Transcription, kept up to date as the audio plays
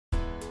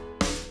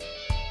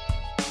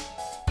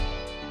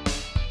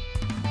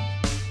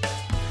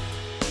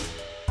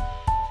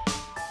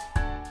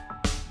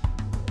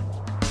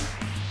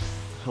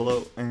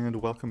Hello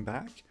and welcome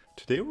back.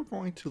 Today we're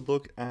going to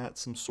look at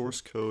some source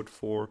code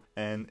for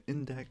an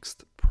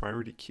indexed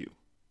priority queue.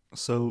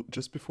 So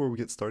just before we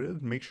get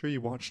started, make sure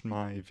you watch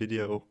my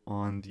video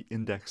on the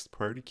indexed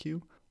priority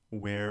queue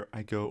where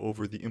I go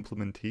over the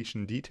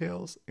implementation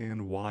details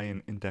and why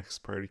an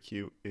indexed priority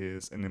queue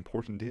is an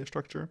important data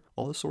structure.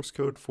 All the source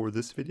code for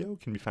this video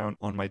can be found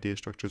on my data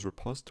structures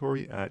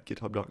repository at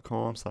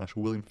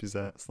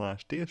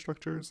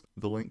github.com/williamfizet/datastructures.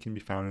 The link can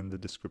be found in the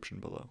description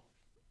below.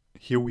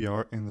 Here we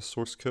are in the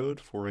source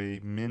code for a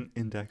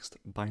min-indexed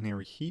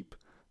binary heap.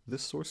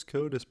 This source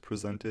code is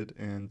presented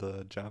in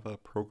the Java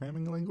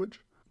programming language.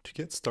 To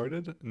get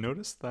started,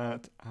 notice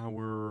that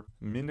our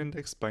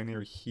min-indexed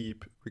binary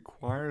heap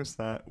requires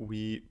that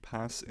we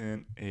pass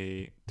in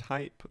a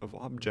type of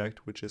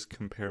object which is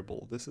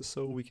comparable. This is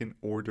so we can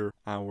order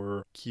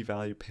our key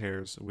value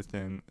pairs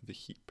within the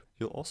heap.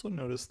 You'll also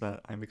notice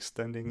that I'm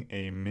extending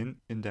a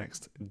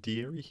min-indexed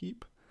d-array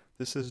heap.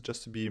 This is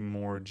just to be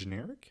more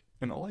generic.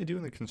 And all I do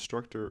in the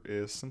constructor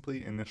is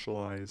simply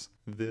initialize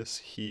this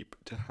heap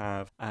to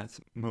have at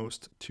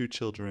most 2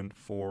 children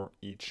for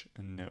each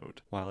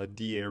node, while a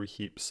d-array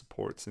heap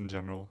supports in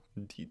general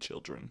d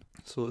children.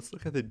 So let's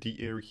look at the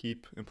d-array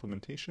heap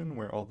implementation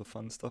where all the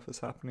fun stuff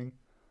is happening.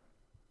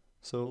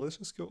 So let's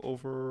just go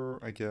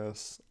over, I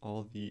guess,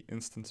 all the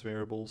instance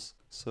variables.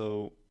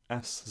 So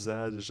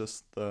sz is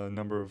just the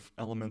number of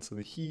elements in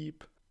the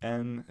heap,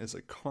 n is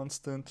a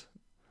constant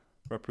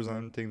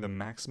representing the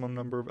maximum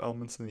number of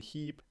elements in the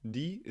heap.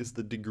 D is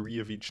the degree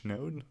of each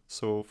node.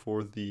 So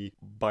for the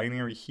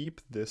binary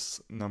heap,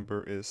 this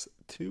number is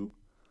 2.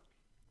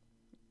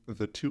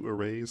 The 2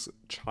 arrays,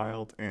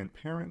 child and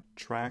parent,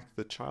 track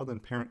the child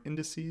and parent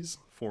indices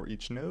for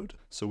each node,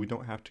 so we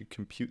don't have to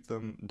compute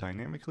them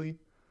dynamically.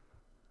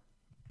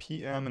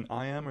 PM and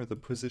IM are the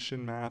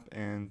position map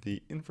and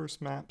the inverse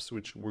maps,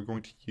 which we're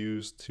going to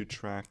use to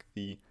track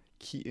the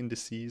key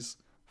indices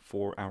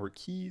for our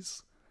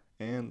keys.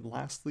 And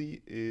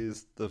lastly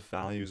is the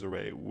values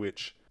array,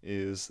 which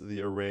is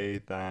the array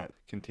that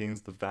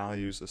contains the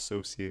values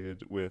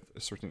associated with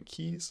certain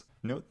keys.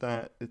 Note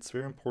that it's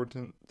very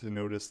important to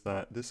notice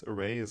that this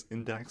array is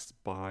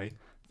indexed by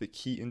the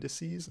key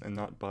indices and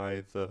not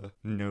by the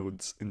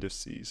nodes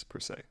indices per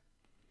se.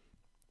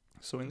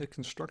 So in the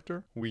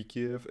constructor, we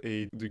give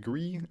a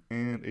degree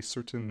and a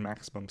certain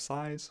maximum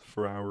size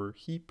for our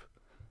heap.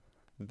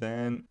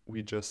 Then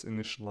we just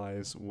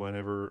initialize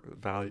whatever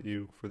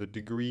value for the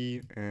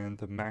degree and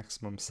the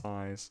maximum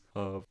size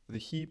of the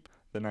heap.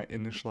 Then I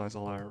initialize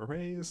all our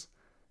arrays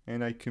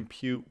and I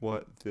compute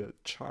what the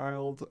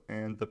child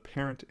and the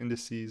parent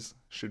indices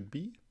should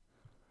be.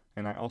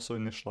 And I also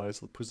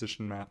initialize the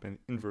position map and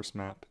inverse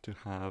map to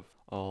have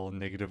all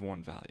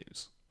 -1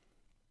 values.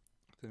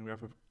 Then we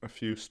have a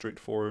few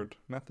straightforward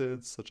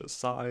methods such as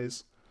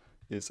size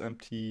is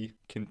empty,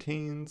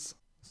 contains.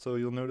 So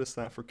you'll notice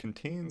that for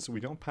contains, we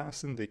don't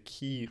pass in the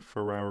key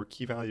for our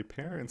key value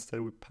pair,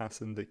 instead we pass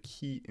in the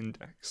key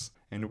index.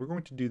 And we're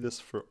going to do this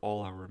for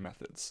all our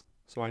methods.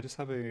 So I just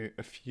have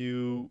a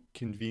few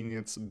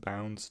convenience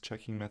bounds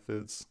checking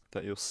methods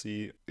that you'll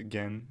see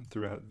again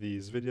throughout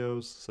these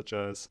videos, such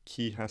as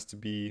key has to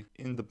be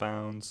in the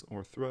bounds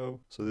or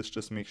throw. So this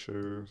just makes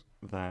sure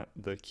that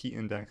the key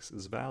index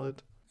is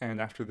valid. And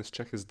after this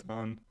check is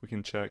done, we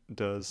can check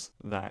does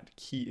that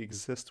key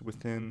exist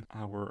within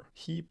our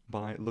heap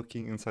by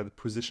looking inside the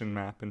position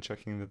map and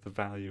checking that the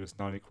value is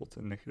not equal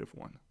to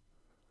 -1.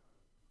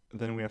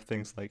 Then we have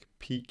things like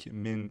peak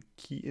min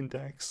key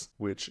index,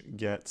 which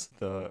gets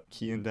the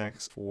key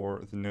index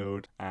for the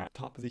node at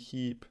top of the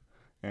heap,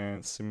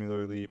 and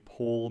similarly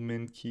pole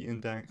min key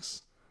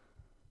index,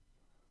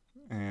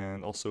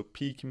 and also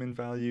peak min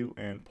value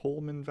and pole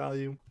min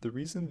value. The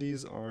reason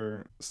these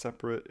are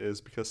separate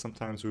is because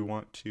sometimes we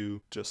want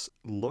to just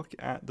look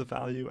at the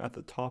value at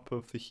the top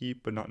of the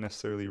heap but not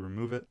necessarily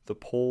remove it. The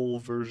pole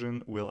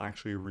version will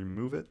actually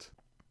remove it.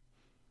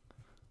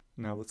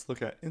 Now let's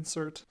look at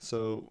insert.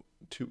 So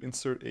to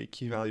insert a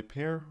key value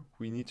pair,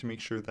 we need to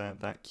make sure that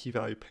that key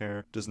value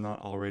pair does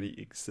not already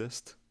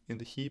exist in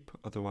the heap,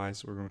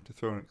 otherwise we're going to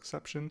throw an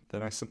exception.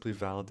 Then I simply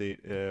validate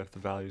if the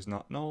value is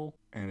not null,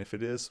 and if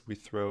it is, we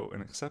throw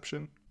an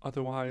exception.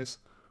 Otherwise,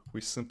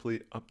 we simply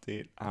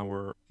update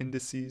our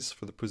indices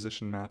for the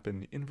position map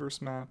and the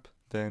inverse map.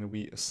 Then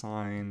we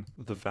assign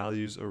the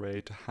values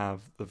array to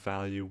have the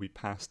value we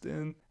passed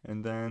in,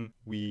 and then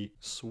we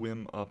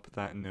swim up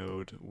that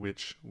node,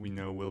 which we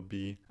know will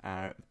be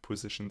at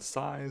position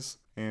size,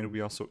 and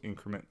we also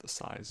increment the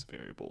size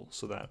variable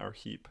so that our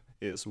heap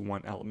is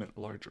 1 element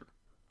larger.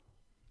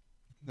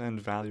 Then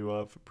value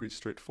of, pretty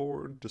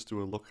straightforward, just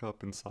do a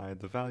lookup inside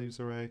the values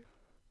array.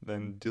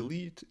 Then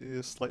delete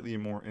is slightly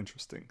more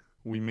interesting.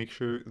 We make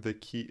sure the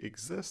key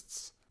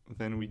exists,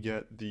 then we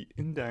get the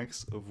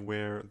index of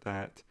where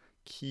that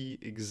key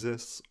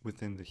exists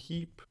within the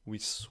heap. We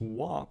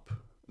swap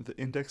the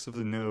index of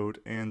the node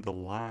and the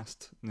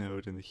last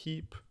node in the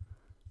heap.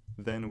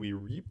 Then we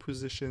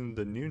reposition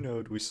the new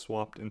node we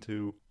swapped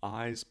into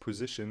i's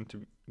position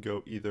to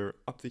go either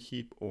up the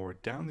heap or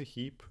down the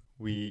heap.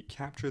 we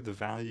capture the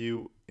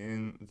value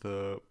in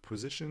the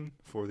position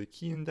for the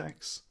key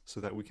index so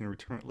that we can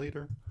return it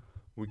later.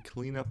 We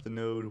clean up the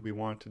node we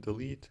want to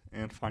delete,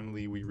 and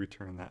finally we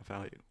return that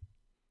value.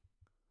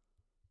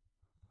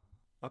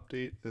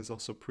 Update is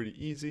also pretty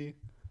easy.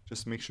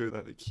 Just make sure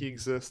that the key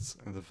exists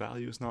and the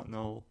value is not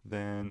null.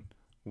 Then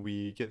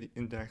we get the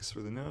index for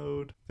the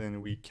node,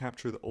 then we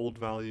capture the old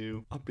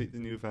value, update the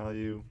new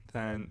value,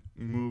 then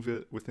move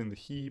it within the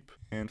heap,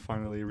 and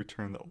finally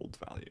return the old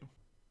value.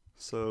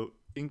 So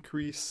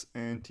increase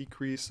and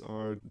decrease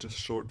are just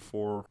short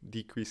for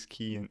decrease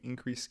key and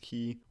increase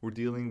key. We're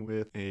dealing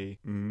with a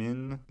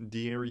min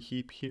d-ary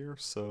heap here,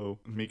 so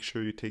make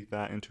sure you take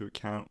that into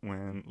account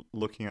when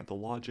looking at the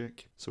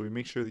logic. So we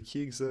make sure the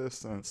key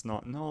exists and it's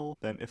not null.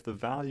 Then if the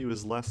value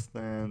is less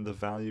than the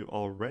value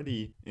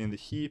already in the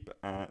heap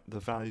at the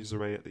values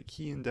array at the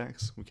key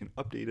index, we can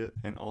update it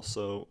and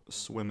also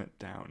swim it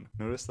down.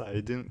 Notice that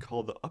I didn't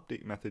call the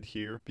update method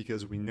here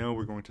because we know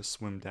we're going to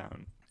swim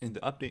down. In the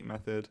update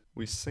method,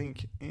 we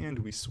sync and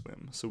we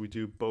swim, so we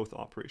do both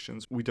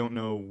operations. We don't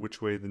know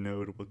which way the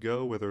node will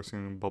go, whether it's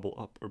going to bubble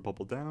up or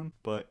bubble down,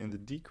 but in the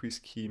decrease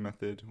key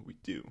method, we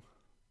do.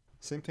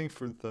 Same thing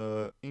for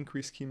the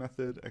increase key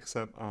method,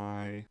 except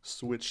I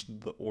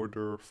switched the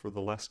order for the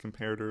less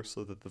comparator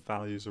so that the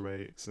values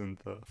array is in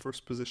the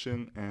first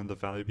position and the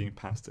value being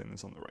passed in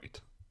is on the right.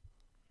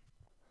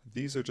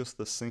 These are just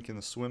the sync and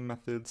the swim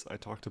methods I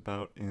talked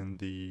about in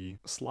the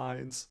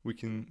slides. We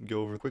can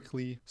go over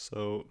quickly.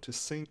 So to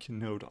sync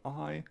node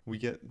I, we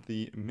get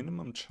the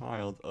minimum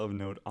child of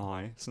node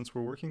I. Since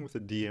we're working with a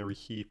d-ary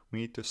heap,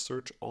 we need to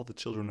search all the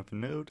children of a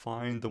node,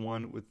 find the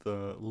one with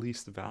the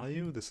least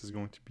value. This is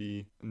going to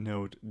be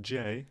node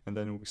j, and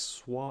then we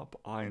swap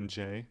I and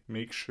j,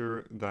 make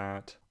sure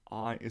that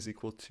I is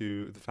equal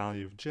to the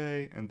value of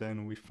j, and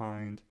then we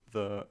find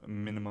the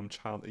minimum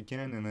child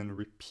again, and then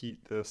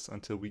repeat this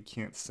until we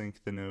can't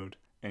sync the node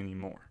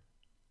anymore.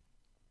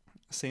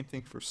 Same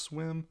thing for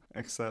swim,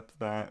 except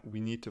that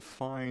we need to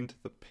find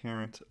the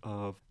parent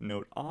of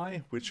node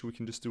I, which we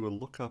can just do a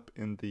lookup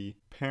in the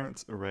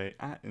parents array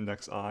at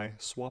index I,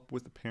 swap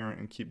with the parent,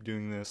 and keep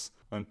doing this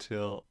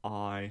until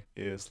I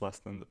is less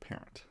than the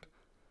parent.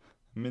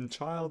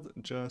 MinChild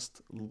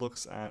just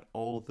looks at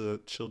all the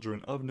children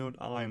of node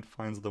I and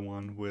finds the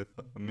one with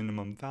a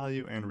minimum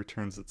value and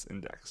returns its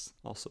index.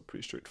 Also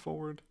pretty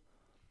straightforward.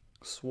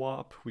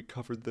 Swap, we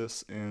covered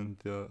this in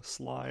the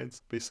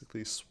slides.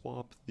 Basically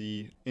swap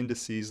the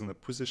indices and the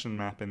position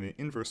map and the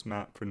inverse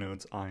map for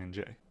nodes I and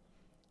j.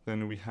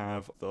 Then we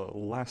have the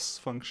less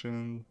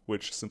function,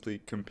 which simply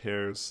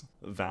compares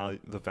the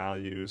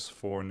values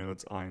for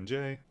nodes I and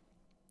j.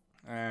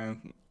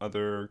 And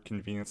other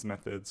convenience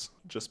methods,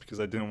 just because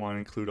I didn't want to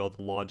include all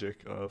the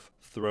logic of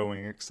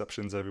throwing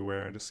exceptions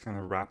everywhere. I just kind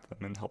of wrap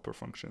them in helper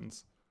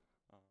functions.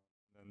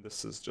 And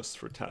this is just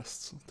for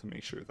tests to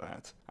make sure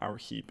that our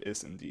heap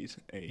is indeed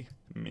a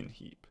min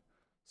heap.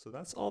 So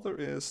that's all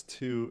there is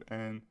to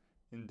an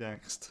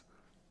indexed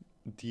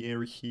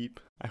d-ary heap.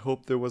 I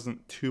hope there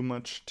wasn't too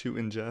much to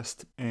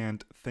ingest,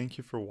 and thank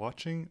you for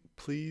watching.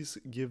 Please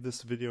give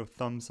this video a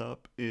thumbs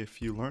up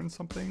if you learned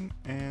something,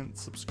 and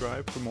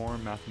subscribe for more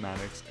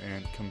mathematics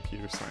and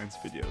computer science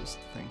videos.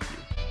 Thank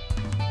you.